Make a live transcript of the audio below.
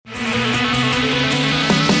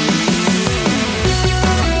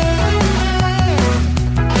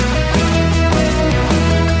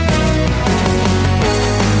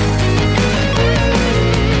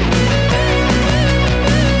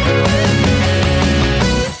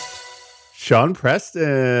Sean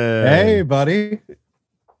Preston. Hey, buddy.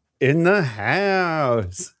 In the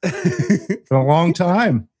house. It's been a long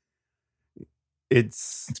time.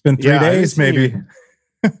 It's been 3 days, maybe.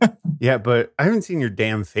 Yeah, but I haven't seen your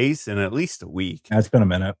damn face in at least a week. It's been a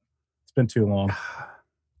minute. It's been too long.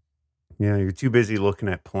 Yeah, you're too busy looking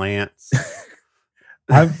at plants.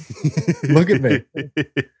 Look at me.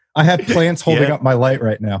 I have plants holding up my light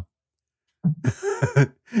right now.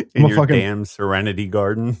 In your damn Serenity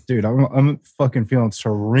Garden. Dude, I'm fucking feeling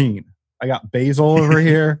serene. I got basil over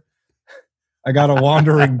here. I got a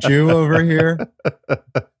wandering Jew over here.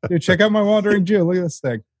 Dude, check out my wandering Jew. Look at this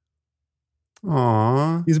thing.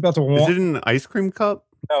 Aww. He's about to Is it an ice cream cup?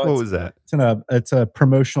 No, what was that? It's a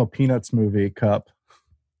promotional Peanuts movie cup.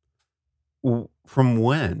 From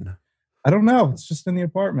when? I don't know. It's just in the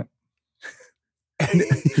apartment.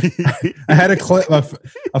 I had a clip.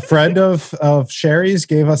 A friend of Sherry's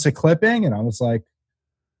gave us a clipping, and I was like,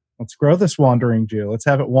 "Let's grow this wandering Jew. Let's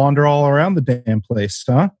have it wander all around the damn place,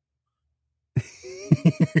 huh?"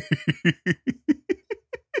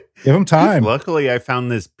 Give him time. Luckily, I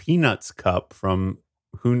found this Peanuts cup from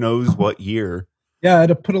who knows what year. Yeah, I had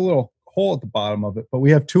to put a little hole at the bottom of it, but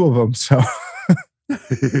we have two of them, so I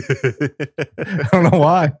don't know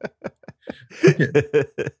why.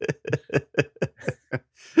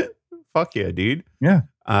 Fuck yeah, dude. Yeah.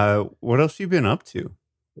 What else you been up to?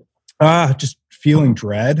 Just feeling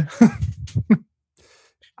dread.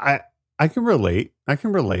 I can relate. Like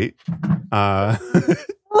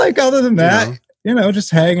other than that,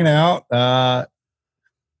 just hanging out,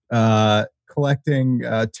 collecting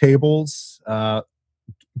tables,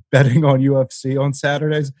 betting on UFC on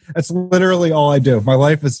Saturdays. That's literally all I do. My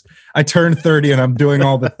life is, I turned 30 and I'm doing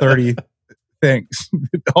all the 30 things,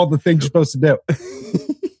 all the things you're supposed to do.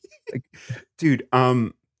 Dude,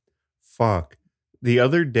 fuck. The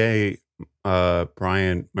other day,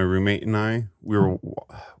 Brian, my roommate, and I,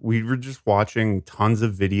 we were just watching tons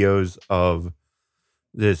of videos of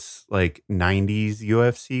this like 90s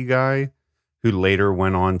UFC guy who later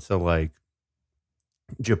went on to like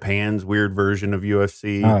Japan's weird version of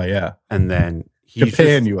UFC. Oh yeah. And then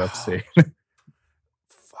Japan UFC.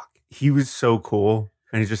 Fuck. He was so cool.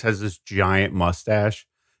 And he just has this giant mustache.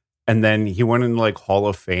 And then he went in like Hall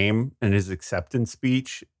of Fame, and his acceptance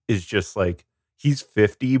speech is just like, he's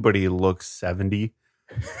 50, but he looks 70.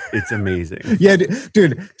 It's amazing. Yeah,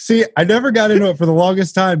 dude. See, I never got into it for the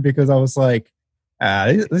longest time because I was like,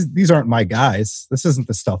 these aren't my guys. This isn't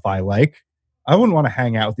the stuff I like. I wouldn't want to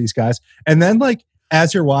hang out with these guys. And then like,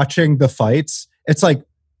 as you're watching the fights, it's like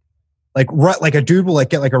a dude will like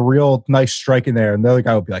get like a real nice strike in there, and the other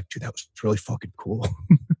guy will be like, dude, that was really fucking cool.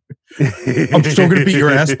 I'm still gonna beat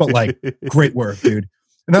your ass, but like, great work, dude.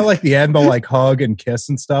 And then like the end, they'll like hug and kiss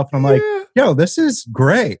and stuff. And I'm like, yo, this is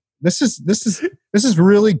great. This is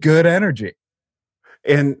really good energy.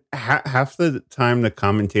 And half the time the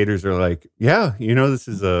commentators are like, yeah, this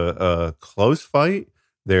is a close fight.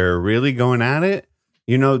 They're really going at it.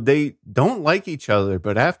 They don't like each other,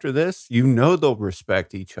 but after this, they'll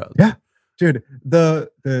respect each other. Yeah, dude.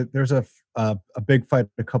 There's a big fight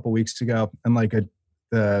a couple weeks ago, and like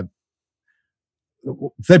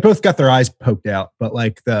they both got their eyes poked out, but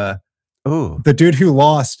like the dude who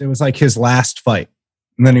lost, it was like his last fight,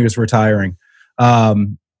 and then he was retiring.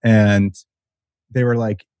 And they were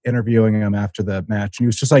like interviewing him after the match, and he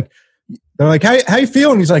was just like, they're like, how you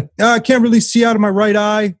feeling? He's like, I can't really see out of my right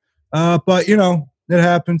eye, but it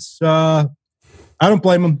happens. I don't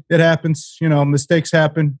blame him. It happens. Mistakes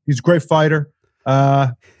happen. He's a great fighter.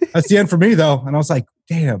 That's the end for me, though. And I was like,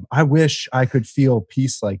 damn, I wish I could feel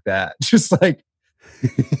peace like that. Just like,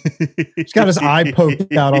 he's got his eye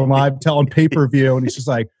poked out on live on pay-per-view. And he's just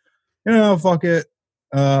like, fuck it.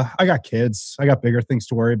 I got kids. I got bigger things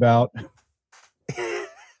to worry about.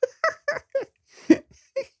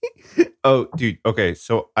 Oh, dude. Okay.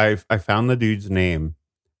 So I found the dude's name.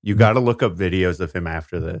 You got to look up videos of him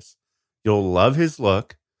after this. You'll love his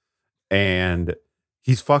look, and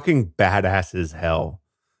he's fucking badass as hell.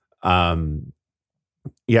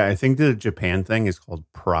 Yeah, I think the Japan thing is called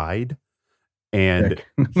Pride, and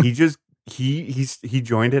he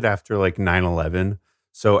joined it after like 9/11.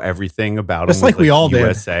 So everything about just him was like we all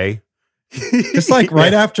USA. Did. Just like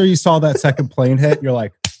right after you saw that second plane hit, you're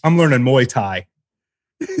like, I'm learning Muay Thai.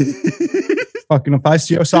 Fucking, if I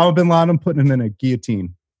see Osama bin Laden, I'm putting him in a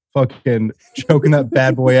guillotine. Fucking choking that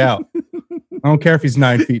bad boy out. I don't care if he's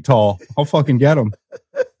 9 feet tall. I'll fucking get him.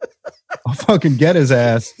 I'll fucking get his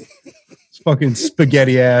ass. His fucking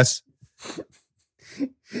spaghetti ass.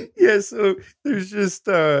 Yeah, so there's just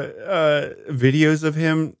videos of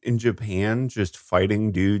him in Japan just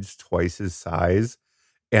fighting dudes twice his size,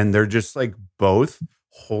 and they're just like both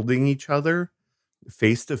holding each other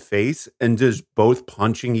face to face and just both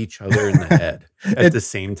punching each other in the head at the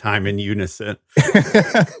same time in unison.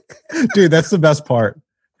 Dude, that's the best part.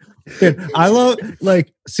 Dude, I love,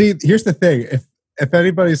 like, see, here's the thing. If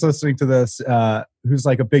anybody's listening to this who's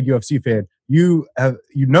like a big UFC fan, you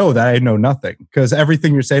know that I know nothing, because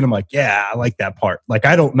everything you're saying, I'm like, yeah, I like that part. Like,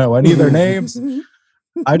 I don't know any of their names.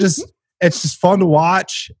 It's just fun to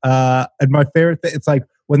watch. And my favorite thing, it's like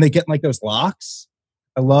when they get like those locks.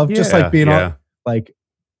 I love just like being on, like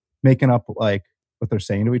making up like what they're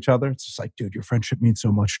saying to each other. It's just like, dude, your friendship means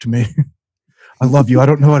so much to me. I love you. I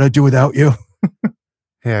don't know what I'd do without you.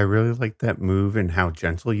 Hey, I really like that move and how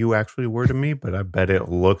gentle you actually were to me, but I bet it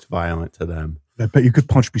looked violent to them. I bet you could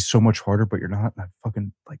punch me so much harder, but you're not. And I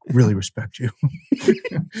fucking like really respect you.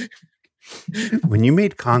 When you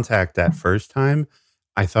made contact that first time,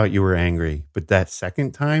 I thought you were angry, but that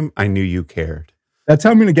second time, I knew you cared. That's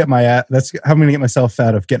how I'm gonna get that's how I'm gonna get myself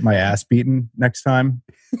out of getting my ass beaten next time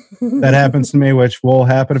that happens to me, which will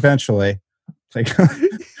happen eventually. Like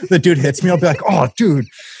the dude hits me, I'll be like, "Oh, dude,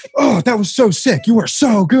 oh, that was so sick. You were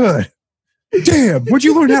so good. Damn, where'd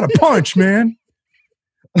you learn how to punch, man?"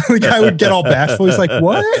 The guy would get all bashful. He's like,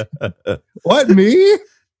 "What? What, me?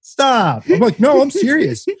 Stop!" I'm like, "No, I'm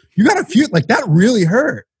serious. You got a few like that really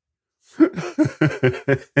hurt." I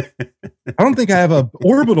don't think I have a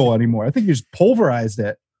orbital anymore. I think you just pulverized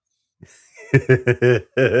it.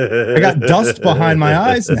 I got dust behind my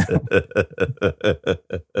eyes now.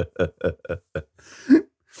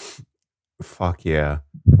 Fuck yeah.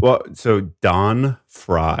 Well, so Don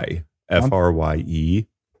Frye, Frye,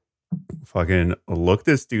 fucking look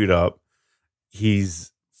this dude up.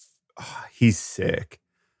 He's sick.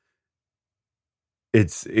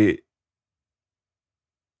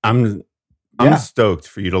 I'm stoked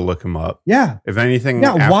for you to look him up. Yeah. If anything,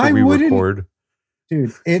 after we record.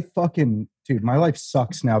 Dude, my life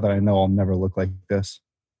sucks now that I know I'll never look like this.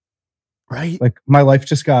 Right? Like, my life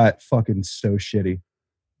just got fucking so shitty.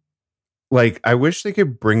 Like, I wish they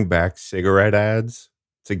could bring back cigarette ads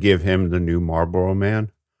to give him the new Marlboro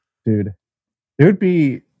Man. Dude, it would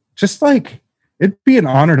be just like, it'd be an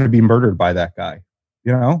honor to be murdered by that guy,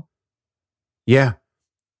 you know? Yeah.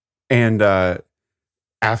 And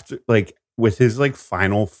after, like, with his, like,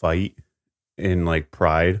 final fight in, like,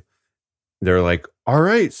 Pride, they're like, all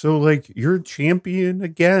right, so, like, you're champion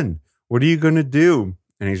again. What are you going to do?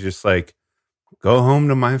 And he's just like, go home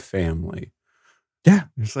to my family. Yeah.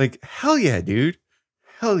 It's like, hell yeah, dude.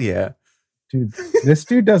 Hell yeah. Dude, this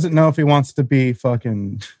dude doesn't know if he wants to be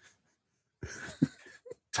fucking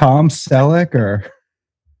Tom Selleck or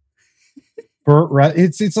Burt.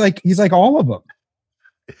 It's like, he's like all of them.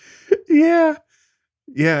 Yeah.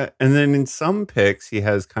 Yeah. And then in some pics, he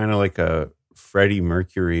has kind of like a Freddie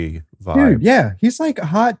Mercury vibe. Dude, yeah. He's like a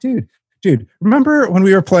hot dude. Dude, remember when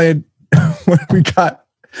we were playing, when we got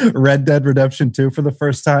Red Dead Redemption 2 for the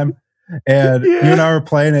first time? And you and I were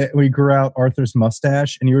playing it. We grew out Arthur's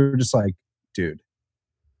mustache, and you were just like, dude,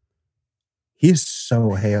 he's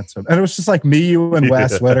so handsome. And it was just like me, you, and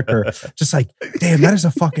Wes Whitaker. Just like, damn, that is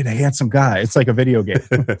a fucking handsome guy. It's like a video game.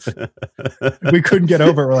 We couldn't get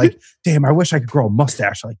over it. We're like, damn, I wish I could grow a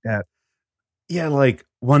mustache like that. Yeah, like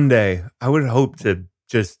one day I would hope to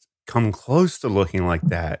just come close to looking like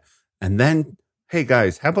that. And then, hey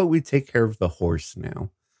guys, how about we take care of the horse now?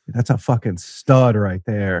 That's a fucking stud right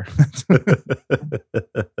there.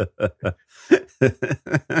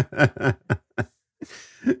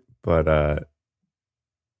 But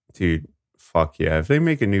dude, fuck yeah. If they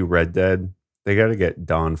make a new Red Dead, they got to get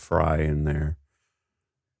Don Frye in there.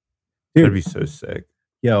 Dude, that'd be so sick.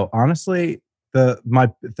 Yo, honestly,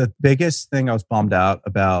 the biggest thing I was bummed out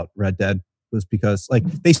about Red Dead was because, like,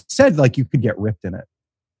 they said like you could get ripped in it.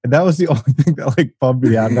 And that was the only thing that like bummed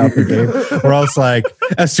me out about the game. Where I was like,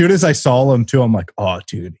 as soon as I saw him too, I'm like, oh,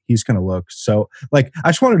 dude, he's gonna look so like. I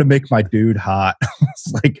just wanted to make my dude hot.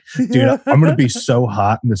 It's like, dude, I'm gonna be so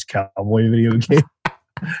hot in this cowboy video game.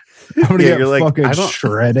 I'm gonna get fucking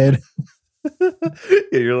shredded. Yeah,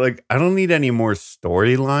 you're like, I don't need any more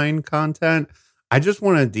storyline content. I just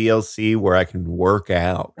want a DLC where I can work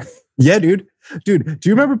out. Yeah, dude. Dude, do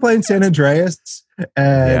you remember playing San Andreas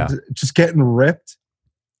and just getting ripped?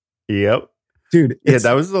 Yep. Dude. Yeah,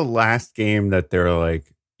 that was the last game that they're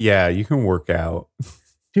like, yeah, you can work out.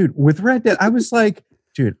 Dude, with Red Dead, I was like,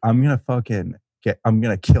 dude, I'm going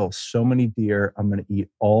to kill so many deer. I'm going to eat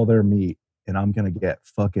all their meat and I'm going to get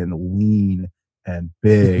fucking lean and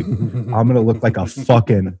big. I'm going to look like a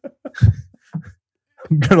fucking,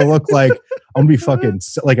 I'm going to be fucking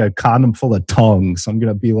like a condom full of tongues. I'm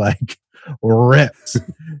going to be like ripped.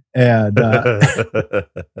 And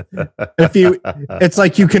it's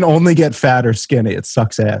like you can only get fat or skinny. It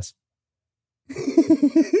sucks ass.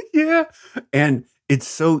 Yeah. And it's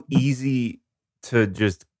so easy to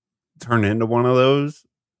just turn into one of those.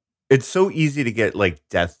 It's so easy to get like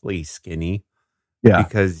deathly skinny. Yeah.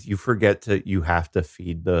 Because you forget you have to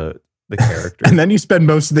feed the character. And then you spend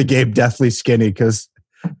most of the game deathly skinny because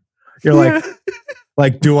you're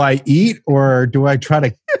like, do I eat or do I try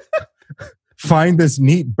to find this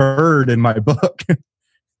neat bird in my book?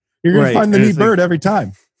 You're going to find the neat bird every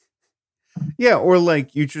time. Yeah, or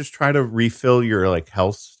like you just try to refill your like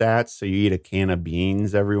health stats, so you eat a can of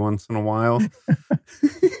beans every once in a while.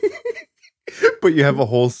 But you have a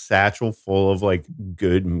whole satchel full of like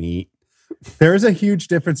good meat. There is a huge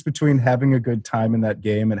difference between having a good time in that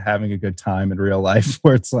game and having a good time in real life,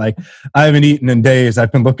 where it's like, I haven't eaten in days.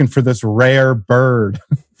 I've been looking for this rare bird.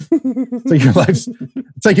 So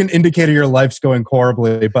it's like an indicator your life's going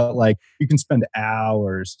horribly, but like you can spend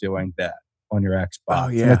hours doing that on your Xbox. Oh,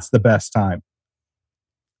 yeah. And it's the best time.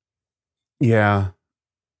 Yeah.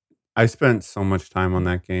 I spent so much time on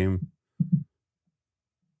that game.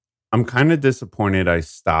 I'm kind of disappointed I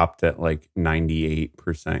stopped at like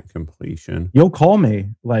 98% completion. You'll call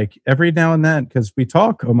me like every now and then because we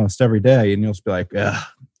talk almost every day, and you'll just be like,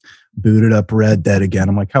 booted up Red Dead again.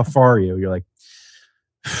 I'm like, how far are you? You're like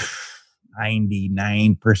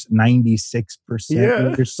 99%, 96%. Yeah.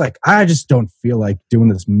 You're just like, I just don't feel like doing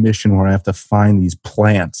this mission where I have to find these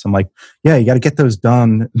plants. I'm like, yeah, you got to get those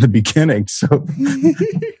done in the beginning. So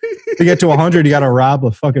to get to 100, you got to rob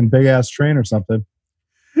a fucking big ass train or something.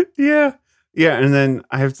 Yeah. Yeah. And then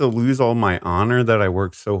I have to lose all my honor that I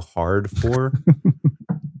worked so hard for.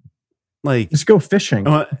 Like, just go fishing.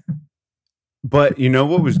 But you know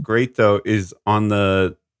what was great though is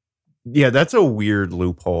that's a weird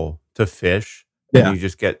loophole to fish. Yeah. And you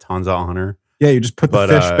just get tons of honor. Yeah. You just put the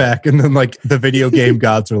fish back, and then like the video game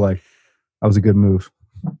gods are like, that was a good move.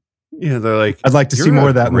 Yeah. They're like, I'd like to see more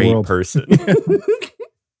of that in the world. Person.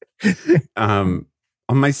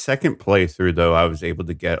 On my second playthrough, though, I was able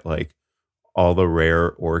to get like all the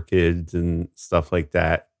rare orchids and stuff like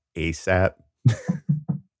that ASAP.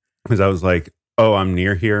 Because I was like, oh, I'm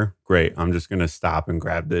near here. Great. I'm just going to stop and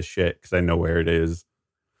grab this shit because I know where it is.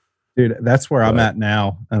 Dude, that's where I'm at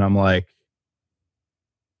now. And I'm like,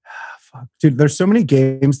 fuck. Dude, there's so many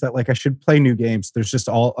games that like I should play new games.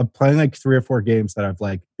 I'm playing like 3 or 4 games that I've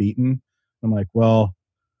like beaten. I'm like, well,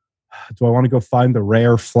 do I want to go find the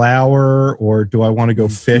rare flower or do I want to go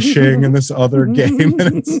fishing in this other game?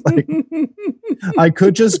 And it's like, I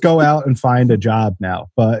could just go out and find a job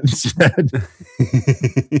now, but instead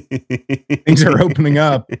things are opening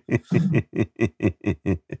up.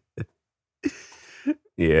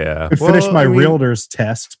 Yeah. I finished my realtor's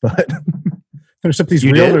test, but finish up these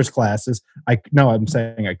realtor's classes. I'm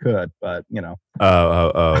saying I could, but you know.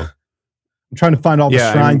 I'm trying to find all the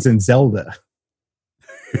shrines in Zelda.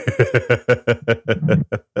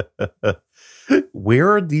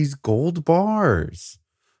 Where are these gold bars?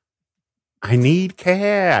 I need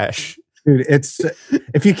cash. Dude, it's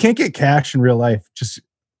if you can't get cash in real life, just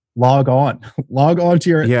log on to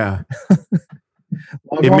your log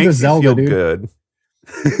on to Zelda, you feel dude. Good.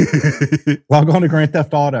 Log on to Grand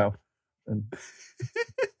Theft Auto and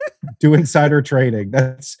do insider trading.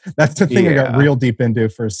 That's the thing I got real deep into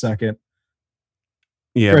for a second.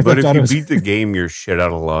 Yeah, Grand but if you beat the game, you're shit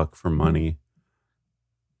out of luck for money.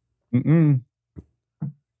 Mm-mm.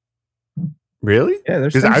 Really? Yeah,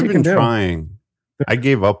 there's because I've been trying. I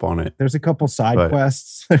gave up on it. There's a couple side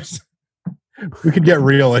quests. We could get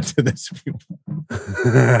real into this.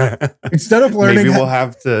 Instead of learning, maybe we'll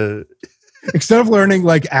have to. Instead of learning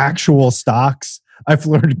like actual stocks, I've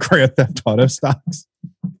learned Grand Theft Auto stocks.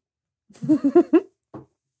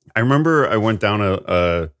 I remember I went down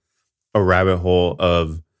a rabbit hole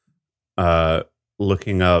of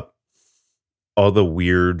looking up all the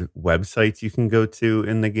weird websites you can go to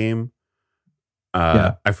in the game.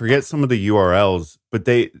 I forget some of the URLs, but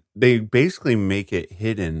they basically make it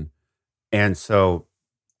hidden, and so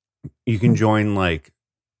you can join like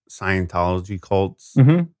Scientology cults,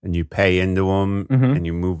 and you pay into them, and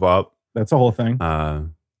you move up. That's a whole thing.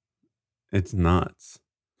 It's nuts.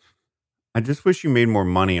 I just wish you made more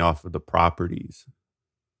money off of the properties.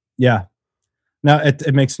 Yeah. No,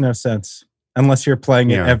 it makes no sense unless you're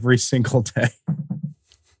playing it every single day.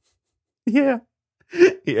 Yeah.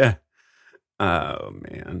 Yeah. Oh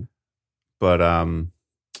man. But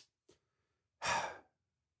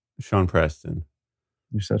Sean Preston.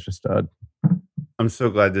 You're such a stud. I'm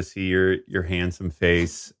so glad to see your handsome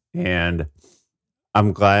face, and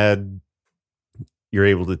I'm glad you're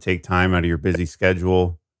able to take time out of your busy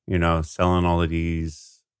schedule, selling all of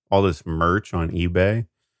these all this merch on eBay.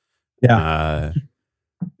 Yeah.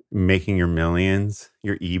 Making your millions,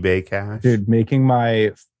 your eBay cash. Dude, making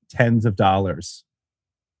my tens of dollars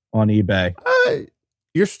on eBay.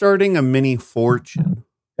 You're starting a mini fortune,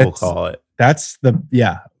 we'll call it.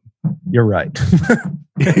 You're right.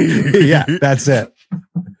 Yeah, that's it.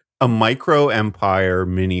 A micro empire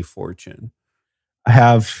mini fortune. I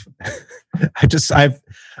have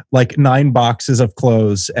like 9 boxes of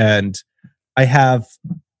clothes, and I have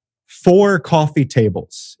 4 coffee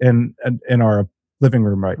tables in our living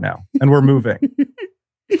room right now, and we're moving.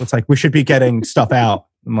 It's like we should be getting stuff out.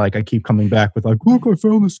 And like I keep coming back with like, look, I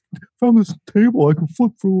found this table I can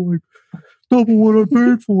flip for like double what I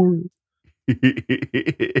paid for it.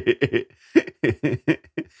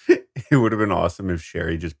 It would have been awesome if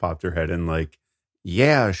Sherry just popped her head in like,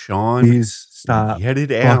 yeah, Sean, please stop get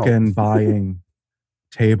it out. Fucking buying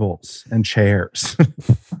tables and chairs.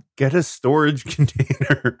 Get a storage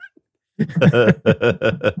container.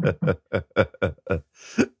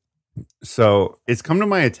 So it's come to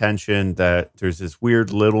my attention that there's this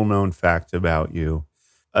weird little known fact about you.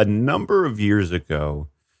 A number of years ago,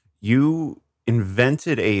 you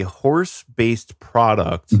invented a horse-based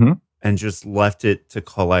product and just left it to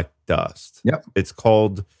collect dust. Yep. It's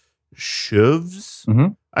called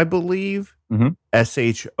Shoovs, I believe.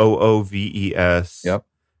 SHOOVES. Yep.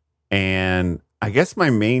 And I guess my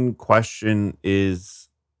main question is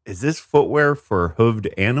this footwear for hooved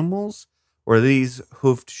animals, or are these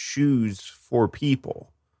hoofed shoes for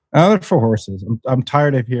people? They're for horses. I'm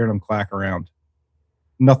tired of hearing them clack around.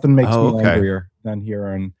 Nothing makes me angrier than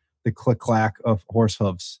hearing the click clack of horse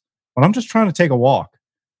hooves when I'm just trying to take a walk.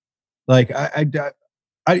 Like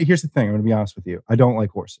here's the thing. I'm going to be honest with you. I don't like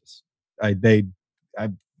horses. They're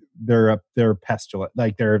pestilent.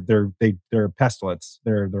 Like they're pestilence.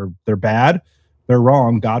 They're bad. They're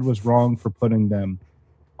wrong. God was wrong for putting them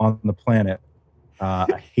on the planet.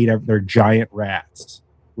 I hate they're giant rats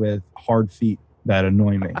with hard feet that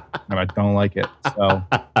annoy me, and I don't like it. So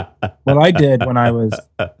what I did when I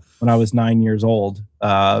was 9 years old,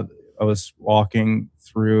 I was walking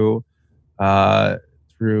through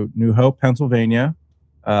New Hope, Pennsylvania,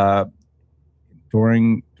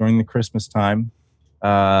 during the Christmas time.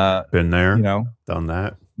 Been there, done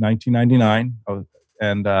that. 1999,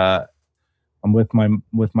 and I'm with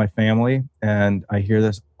my family, and I hear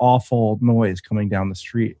this awful noise coming down the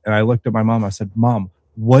street. And I looked at my mom. I said, "Mom,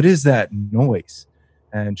 what is that noise?"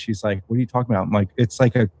 And she's like, "What are you talking about?" I'm like, "It's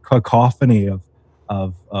like a cacophony of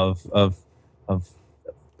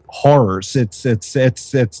horrors. It's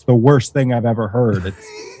the worst thing I've ever heard.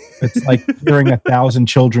 It's like hearing 1,000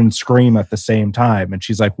 children scream at the same time." And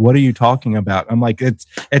she's like, "What are you talking about?" I'm like, it's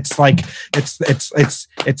like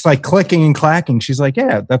clicking and clacking. She's like,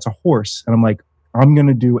 "Yeah, that's a horse." And I'm like, "I'm going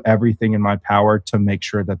to do everything in my power to make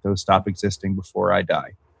sure that those stop existing before I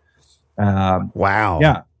die." Wow.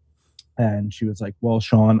 Yeah. And she was like, "Well,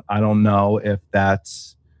 Sean, I don't know if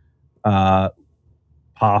that's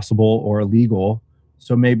possible or legal.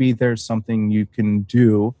 So maybe there's something you can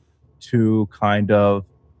do to kind of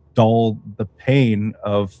dull the pain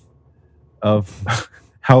of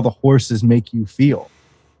how the horses make you feel."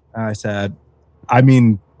 And I said, "I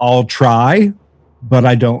mean, I'll try, but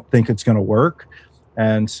I don't think it's going to work."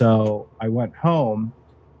 And so I went home,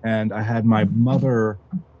 and I had my mother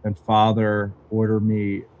and father order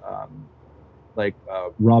me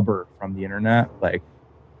rubber from the internet, like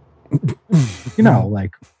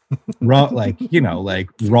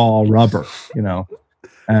raw rubber,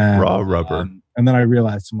 raw rubber. And then I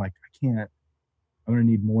realized, I'm like, I'm going to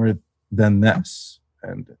need more than this.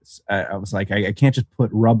 And I was like, I can't just put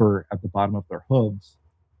rubber at the bottom of their hooves.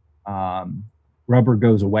 Rubber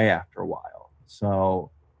goes away after a while. So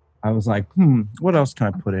I was like, what else can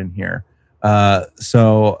I put in here?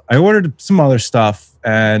 So I ordered some other stuff,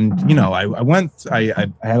 and I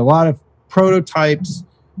had a lot of prototypes.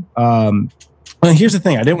 And here's the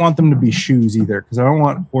thing: I didn't want them to be shoes either, because I don't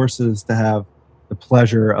want horses to have the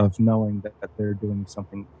pleasure of knowing that they're doing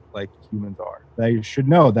something like humans are. They should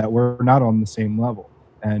know that we're not on the same level.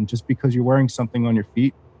 And just because you're wearing something on your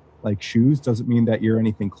feet, like shoes, doesn't mean that you're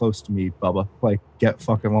anything close to me, Bubba. Like, get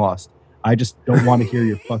fucking lost. I just don't want to hear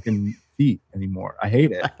your fucking feet anymore. I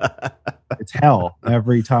hate it. It's hell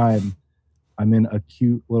every time I'm in a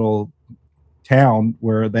cute little town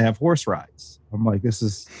where they have horse rides. I'm like,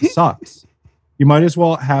 this sucks. You might as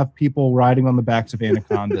well have people riding on the backs of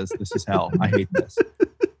anacondas. This is hell. I hate this.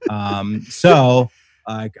 So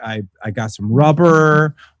I got some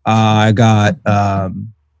rubber. I got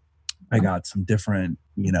some different,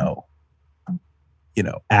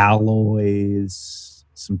 alloys,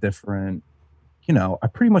 some different I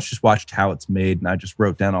pretty much just watched how it's made, and I just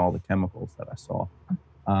wrote down all the chemicals that I saw.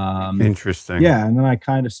 Interesting. Yeah, and then I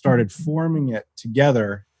kind of started forming it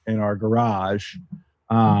together in our garage,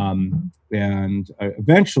 and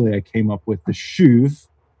eventually I came up with the shuv,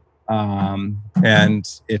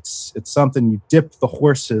 and it's something you dip the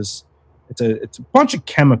horses. It's a bunch of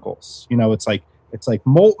chemicals. It's like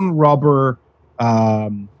molten rubber,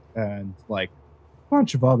 and like a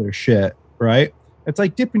bunch of other shit, right? It's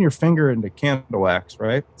like dipping your finger into candle wax,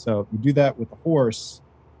 right? So you do that with the horse.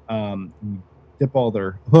 You dip all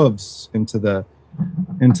their hooves into the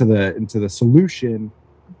solution,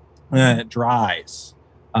 and it dries,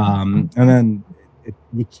 and then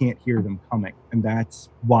you can't hear them coming, and that's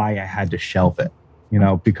why I had to shelve it.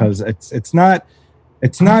 Because it's not.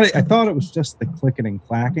 I thought it was just the clicking and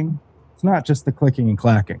clacking. It's not just the clicking and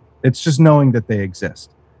clacking. It's just knowing that they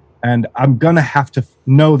exist, and I'm gonna have to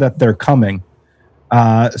know that they're coming.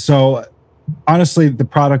 So honestly, the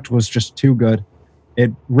product was just too good.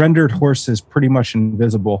 It rendered horses pretty much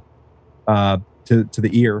invisible to the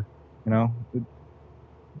ear.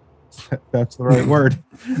 That's the right word.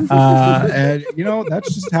 And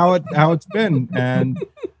that's just how it's been. And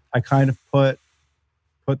I kind of put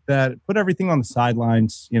everything on the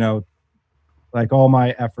sidelines. Like all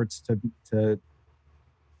my efforts to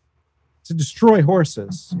destroy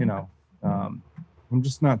horses. I'm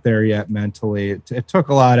just not there yet mentally. It took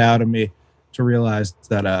a lot out of me to realize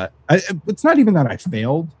that it's not even that I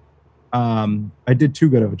failed. I did too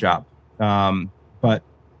good of a job, but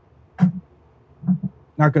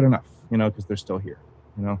not good enough, because they're still here.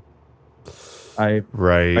 I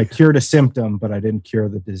cured a symptom, but I didn't cure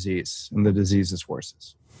the disease, and the disease is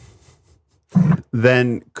horses.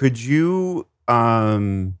 Then could you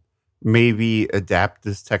maybe adapt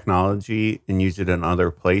this technology and use it in other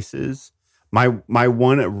places? My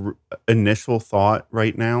one initial thought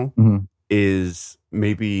right now is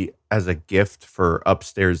maybe as a gift for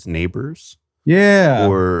upstairs neighbors. Yeah.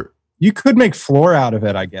 Or you could make floor out of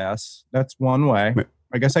it, I guess. That's one way.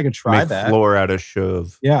 I guess I could try that. Floor out of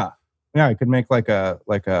shuv. Yeah. Yeah, I could make like a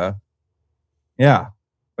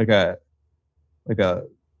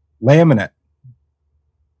laminate.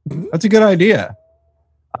 That's a good idea.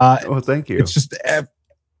 Thank you. It's just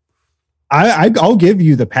I'll give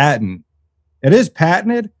you the patent. It is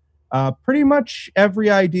patented. Pretty much every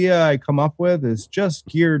idea I come up with is just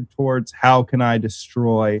geared towards how can I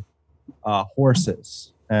destroy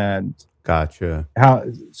horses. And gotcha.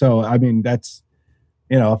 So I mean, that's,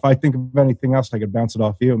 if I think of anything else, I could bounce it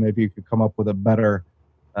off you. Maybe you could come up with a better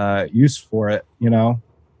use for it.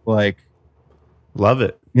 Like, love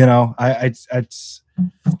it. It's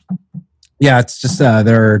just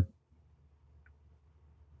they're.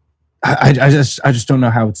 I just don't know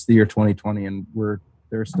how it's the year 2020 and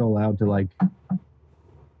they're still allowed to like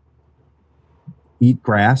eat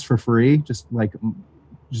grass for free, just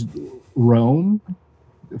roam.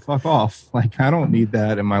 Fuck off! Like, I don't need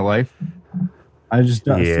that in my life. I just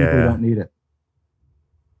simply don't need it.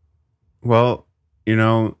 Well,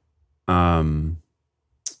 how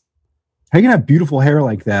you can have beautiful hair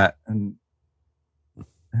like that and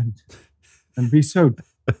be so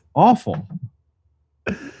awful.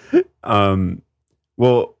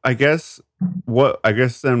 Well, I guess what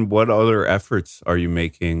other efforts are you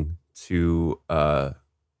making to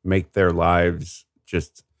make their lives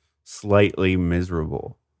just slightly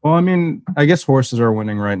miserable? Well, I mean, I guess horses are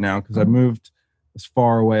winning right now because I moved as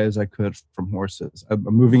far away as I could from horses. I'm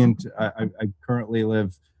moving into. I currently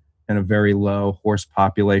live in a very low horse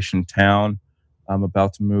population town. I'm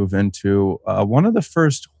about to move into one of the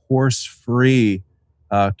first horse-free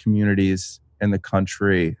communities in the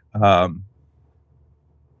country. So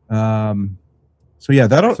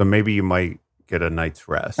yeah, So maybe you might get a night's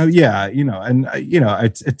rest. Oh yeah,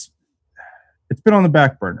 it's been on the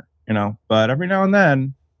back burner, but every now and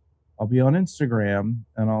then I'll be on Instagram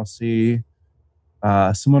and I'll see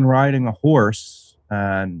someone riding a horse.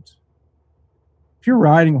 And if you're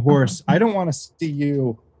riding a horse, I don't want to see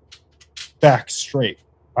you back straight.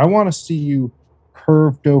 I want to see you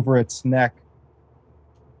curved over its neck,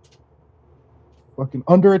 fucking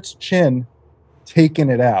under its chin, taking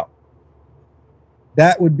it out.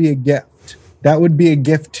 That would be a gift. That would be a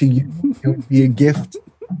gift to you. It would be a gift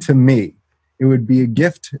to me. It would be a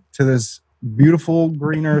gift to this beautiful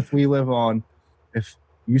green earth we live on if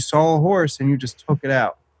you saw a horse and you just took it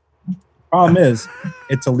out. Problem is,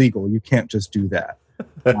 it's illegal. You can't just do that.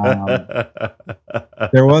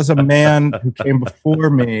 There was a man who came before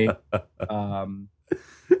me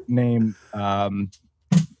named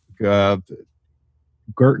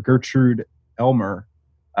Gertrude Elmer,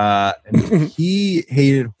 and he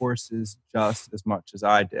hated horses just as much as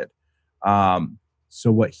I did.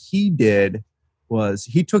 So what he did was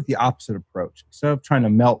he took the opposite approach. Instead of trying to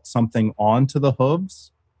melt something onto the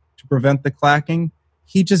hooves to prevent the clacking,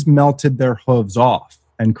 he just melted their hooves off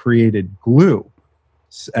and created glue.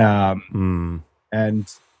 And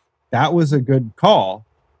that was a good call.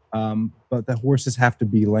 But the horses have to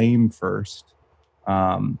be lame first,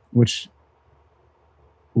 which,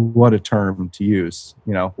 what a term to use.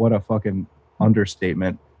 What a fucking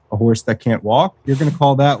understatement. A horse that can't walk, you're going to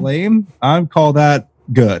call that lame? I'd call that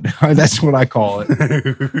good. That's what I call it.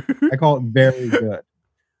 I call it very good.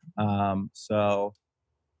 So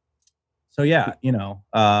yeah,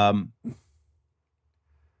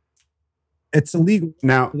 it's illegal.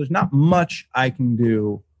 Now, so there's not much I can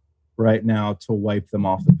do right now to wipe them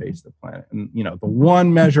off the face of the planet. And, the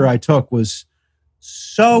one measure I took was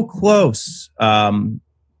so close.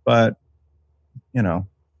 But,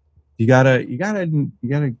 you gotta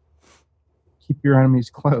keep your enemies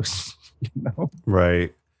close,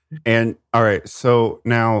 Right. And all right. So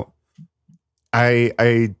now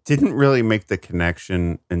I didn't really make the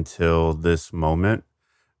connection until this moment,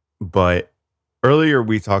 but earlier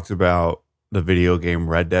we talked about the video game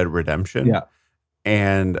Red Dead Redemption. Yeah.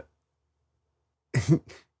 And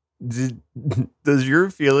does your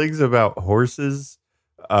feelings about horses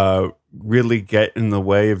really get in the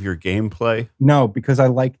way of your gameplay? No, because I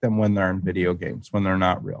like them when they're in video games, when they're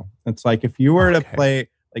not real. It's like if you were to play,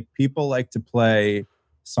 like people like to play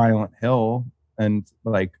Silent Hill and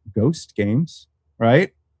like ghost games,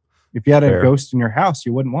 right? If you had a ghost in your house,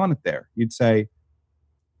 you wouldn't want it there. You'd say,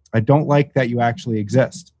 I don't like that you actually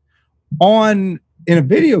exist. In a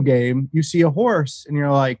video game, you see a horse and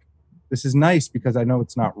you're like, this is nice because I know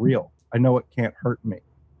it's not real. I know it can't hurt me,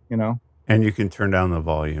 And you can turn down the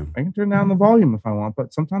volume. I can turn down the volume if I want,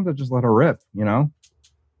 but sometimes I just let her rip,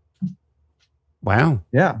 Wow.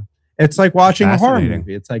 Yeah. It's like watching a horror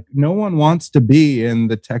movie. It's like no one wants to be in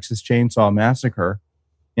the Texas Chainsaw Massacre,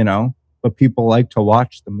 but people like to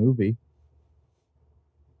watch the movie.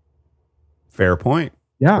 Fair point.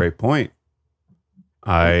 Yeah. Great point.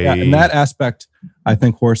 In that aspect, I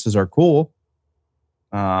think horses are cool.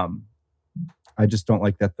 I just don't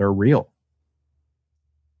like that they're real.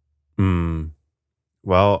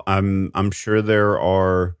 Well, I'm sure there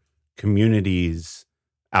are communities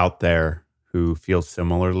out there who feel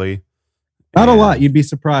similarly. Not a lot. You'd be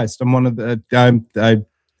surprised. I'm one of the.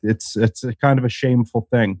 It's a kind of a shameful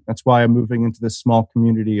thing. That's why I'm moving into this small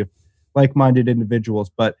community of like-minded individuals.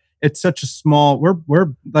 But it's such a small. We're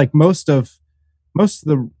like most of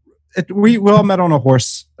the. We all met on a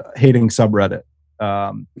horse hating subreddit.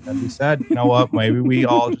 And we said, you know what? Maybe we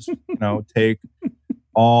all just take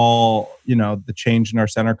all the change in our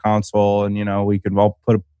center console, and we can all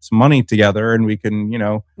put some money together, and we can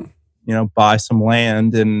buy some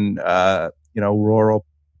land in rural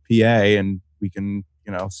PA, and we can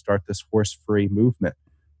start this horse-free movement.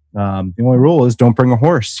 The only rule is don't bring a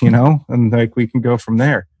horse, and like we can go from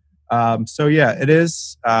there. So yeah, it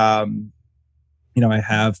is. I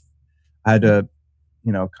had to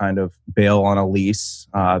kind of bail on a lease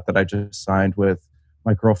that I just signed with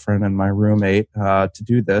my girlfriend and my roommate to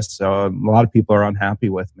do this. So a lot of people are unhappy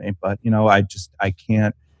with me, but I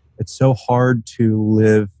can't. It's so hard to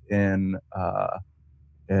live in a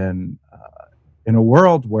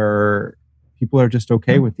world where people are just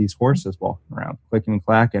okay with these horses walking around, clicking and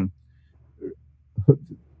clacking,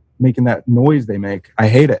 making that noise they make. I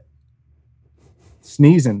hate it.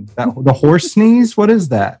 Sneezing. The horse sneeze. What is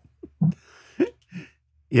that?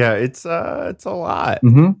 Yeah, it's a lot.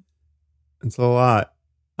 Mm-hmm. It's a lot.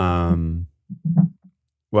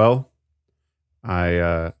 Well,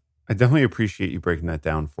 I definitely appreciate you breaking that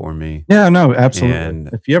down for me. Yeah, no, absolutely. And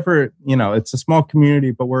if you ever, it's a small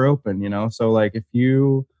community, but we're open, so like if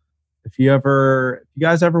you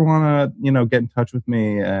guys ever want to, get in touch with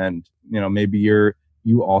me, and, maybe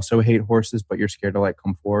you also hate horses, but you're scared to like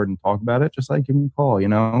come forward and talk about it, just like give me a call,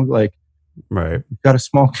 like, right. You've got a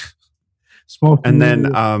small and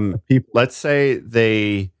then people, let's say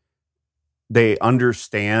they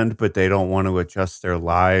understand, but they don't want to adjust their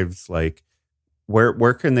lives. Like,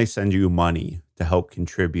 where can they send you money to help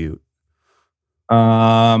contribute? You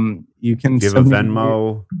can give a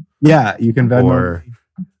Venmo. Yeah, you can Venmo.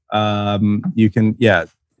 You can. Yeah,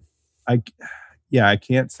 I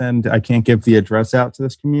can't give the address out to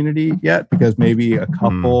this community yet, because maybe a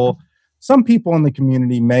couple. Some people in the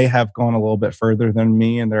community may have gone a little bit further than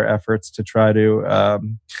me in their efforts to try to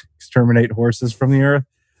exterminate horses from the earth.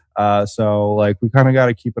 So like we kind of got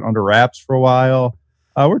to keep it under wraps for a while.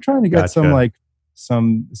 We're trying to get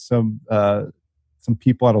some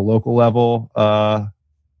people at a local level,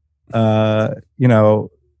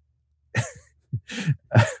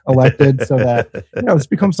 elected so that, this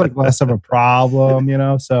becomes like less of a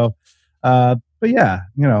problem, So, but yeah,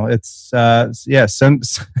 it's, send.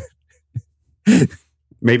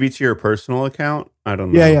 Maybe to your personal account. I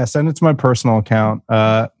don't know. Yeah. Send it to my personal account,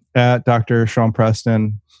 at Dr. Sean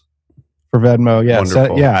Preston for Venmo.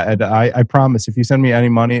 Yeah. And I promise if you send me any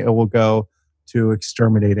money, it will go to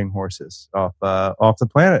exterminating horses off the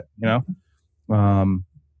planet,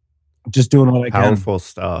 just doing what I can. Powerful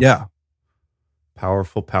stuff. Yeah.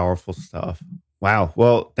 Powerful stuff. Wow.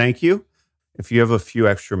 Well, thank you. If you have a few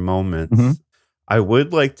extra moments, I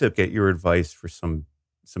would like to get your advice for some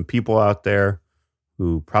people out there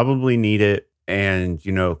who probably need it. And,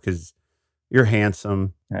 because you're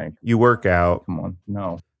handsome, you work out. Come on.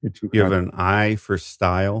 No, you have an eye for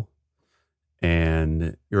style,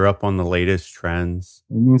 and you're up on the latest trends.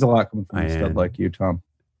 It means a lot coming from a stud like you, Tom.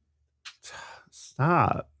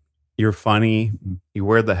 Stop. You're funny. You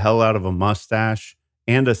wear the hell out of a mustache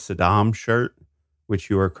and a Saddam shirt, which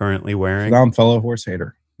you are currently wearing. Saddam, fellow horse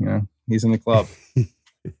hater. He's in the club.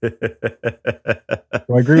 Do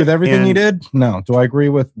I agree with everything he did? No. Do I agree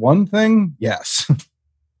with one thing? Yes.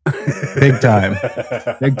 Big time.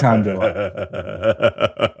 Big time do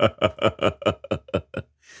I.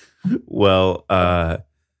 Well,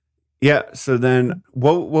 yeah. So then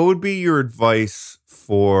what would be your advice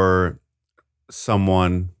for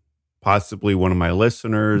someone, possibly one of my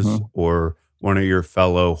listeners or one of your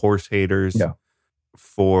fellow horse haters,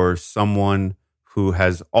 for someone who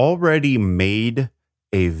has already made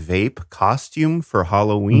a vape costume for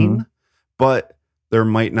Halloween, but there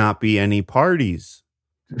might not be any parties?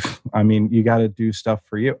 I mean, you got to do stuff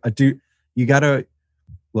for you. You got to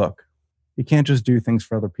look. You can't just do things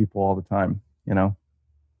for other people all the time. You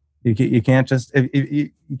can't just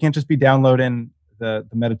you can't just be downloading the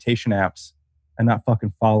meditation apps and not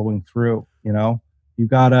fucking following through. You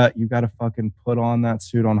gotta fucking put on that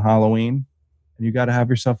suit on Halloween, and you gotta have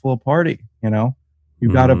yourself a little party. You're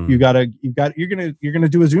gonna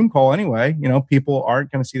do a Zoom call anyway. People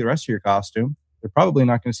aren't gonna see the rest of your costume. They're probably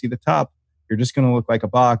not gonna see the top. You're just gonna look like a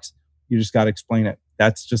box. You just gotta explain it.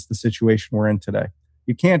 That's just the situation we're in today.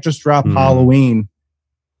 You can't just drop Halloween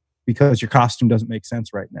because your costume doesn't make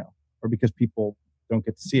sense right now, or because people don't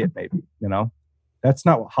get to see it. Maybe that's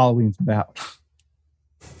not what Halloween's about.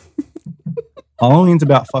 Halloween's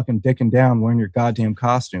about fucking dicking down wearing your goddamn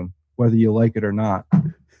costume, whether you like it or not.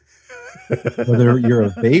 Whether you're a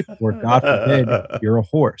vape or, God forbid, you're a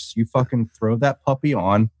horse. You fucking throw that puppy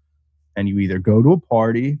on and you either go to a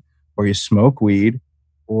party or you smoke weed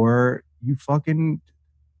or you fucking,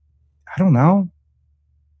 I don't know,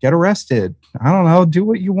 get arrested. I don't know, do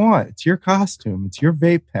what you want. It's your costume. It's your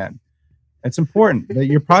vape pen. It's important.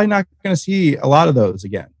 You're probably not going to see a lot of those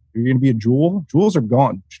again. You're going to be a Juul. Juuls are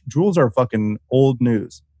gone. Juuls are fucking old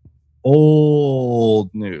news.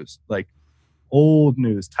 Old news. Like, old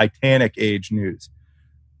news, Titanic age news.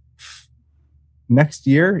 Next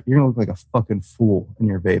year, you're gonna look like a fucking fool in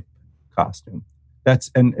your vape costume.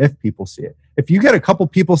 And if people see it, if you get a couple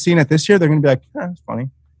people seeing it this year, they're gonna be like, "That's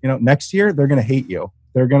funny." Next year they're gonna hate you.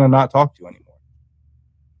 They're gonna not talk to you anymore.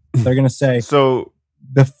 They're gonna say, "So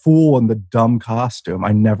the fool in the dumb costume.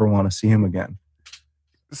 I never want to see him again."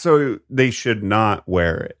 So they should not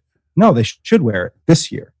wear it. No, they should wear it this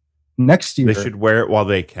year. Next year, they should wear it while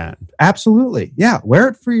they can. Absolutely. Yeah. Wear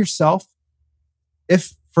it for yourself.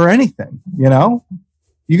 If for anything, you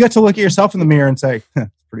get to look at yourself in the mirror and say, it's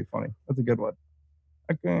pretty funny. That's a good one.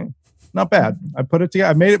 Okay. Not bad. I put it together.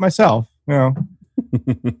 I made it myself.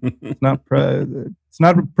 It's not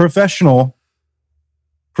a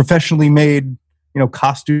professionally made,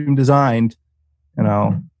 costume designed,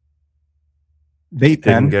 vape pen.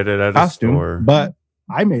 Didn't get it at costume, a store. But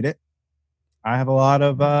I made it. I have a lot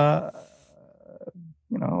of, I'm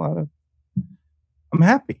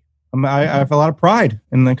happy. I have a lot of pride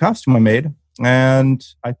in the costume I made, and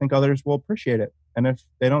I think others will appreciate it. And if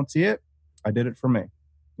they don't see it, I did it for me,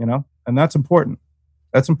 and that's important.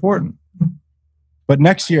 That's important. But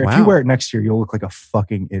next year, if you wear it next year, you'll look like a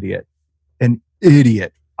fucking idiot. An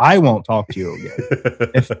idiot. I won't talk to you again.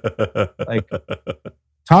 If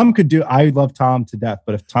Tom could do, I love Tom to death,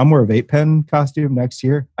 but if Tom wore a vape pen costume next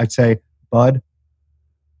year, I'd say, bud,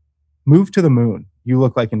 move to the moon. You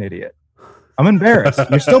look like an idiot. I'm embarrassed.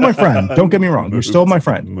 You're still my friend. Don't get me wrong. You're still my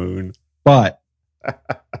friend. Moon. But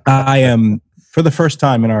I am, for the first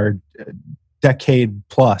time in our decade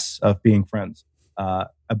plus of being friends,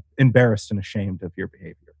 embarrassed and ashamed of your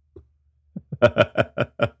behavior.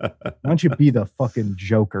 Why don't you be the fucking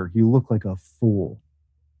Joker? You look like a fool.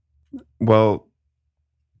 Well,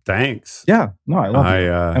 thanks. Yeah. No, I love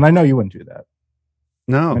you. And I know you wouldn't do that.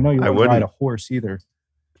 No, I know you wouldn't ride a horse either.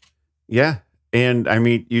 Yeah. And I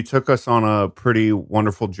mean, you took us on a pretty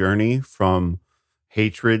wonderful journey from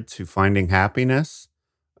hatred to finding happiness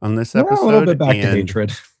on this episode. A little bit back to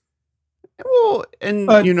hatred. Well, and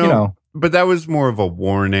but, but that was more of a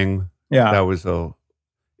warning. Yeah. That was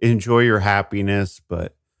enjoy your happiness,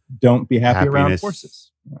 but don't be happy around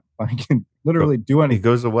horses. I can literally do anything. It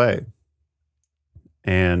goes away.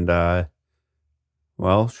 And,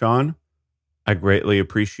 well, Sean, I greatly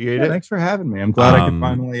appreciate it. Thanks for having me. I'm glad I could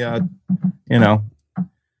finally,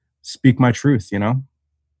 speak my truth,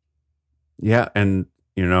 Yeah. And,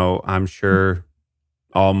 I'm sure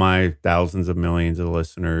all my thousands of millions of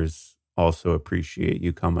listeners also appreciate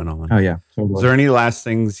you coming on. Oh, yeah. Totally. Is there any last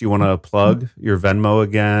things you want to plug? Your Venmo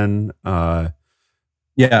again?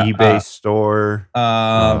 eBay store?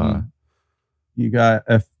 You got,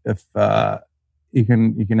 if you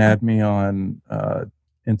can add me on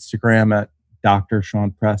Instagram at Dr.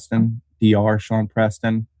 Sean Preston, Dr. Sean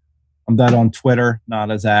Preston. I'm that on Twitter,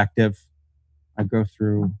 not as active. I go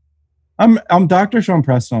through. I'm Dr. Sean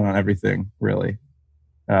Preston on everything, really.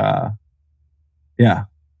 Yeah.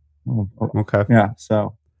 Okay. Yeah.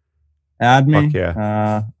 So add me. Fuck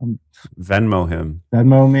yeah. Venmo him.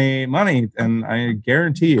 Venmo me money, and I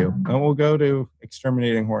guarantee you, it will go to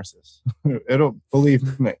exterminating horses. It'll,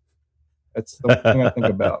 believe me. That's the thing I think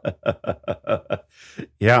about.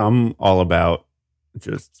 Yeah, I'm all about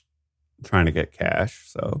just trying to get cash.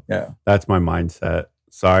 So yeah, that's my mindset.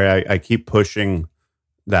 Sorry, I keep pushing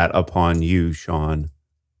that upon you, Sean,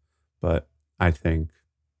 but I think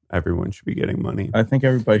everyone should be getting money. I think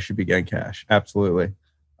everybody should be getting cash. Absolutely.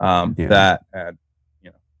 That and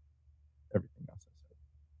everything else.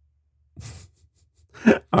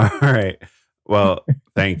 All right. Well,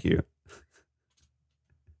 thank you.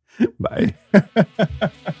 Bye.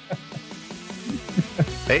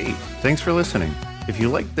 Hey, thanks for listening. If you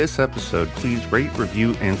liked this episode, please rate,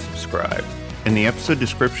 review, and subscribe. In the episode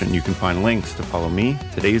description, you can find links to follow me,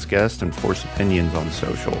 today's guest, and Forced Opinions on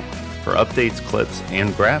social. For updates, clips,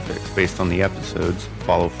 and graphics based on the episodes,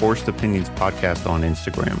 follow Forced Opinions Podcast on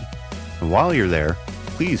Instagram. And while you're there,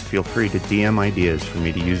 please feel free to DM ideas for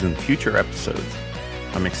me to use in future episodes.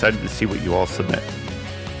 I'm excited to see what you all submit.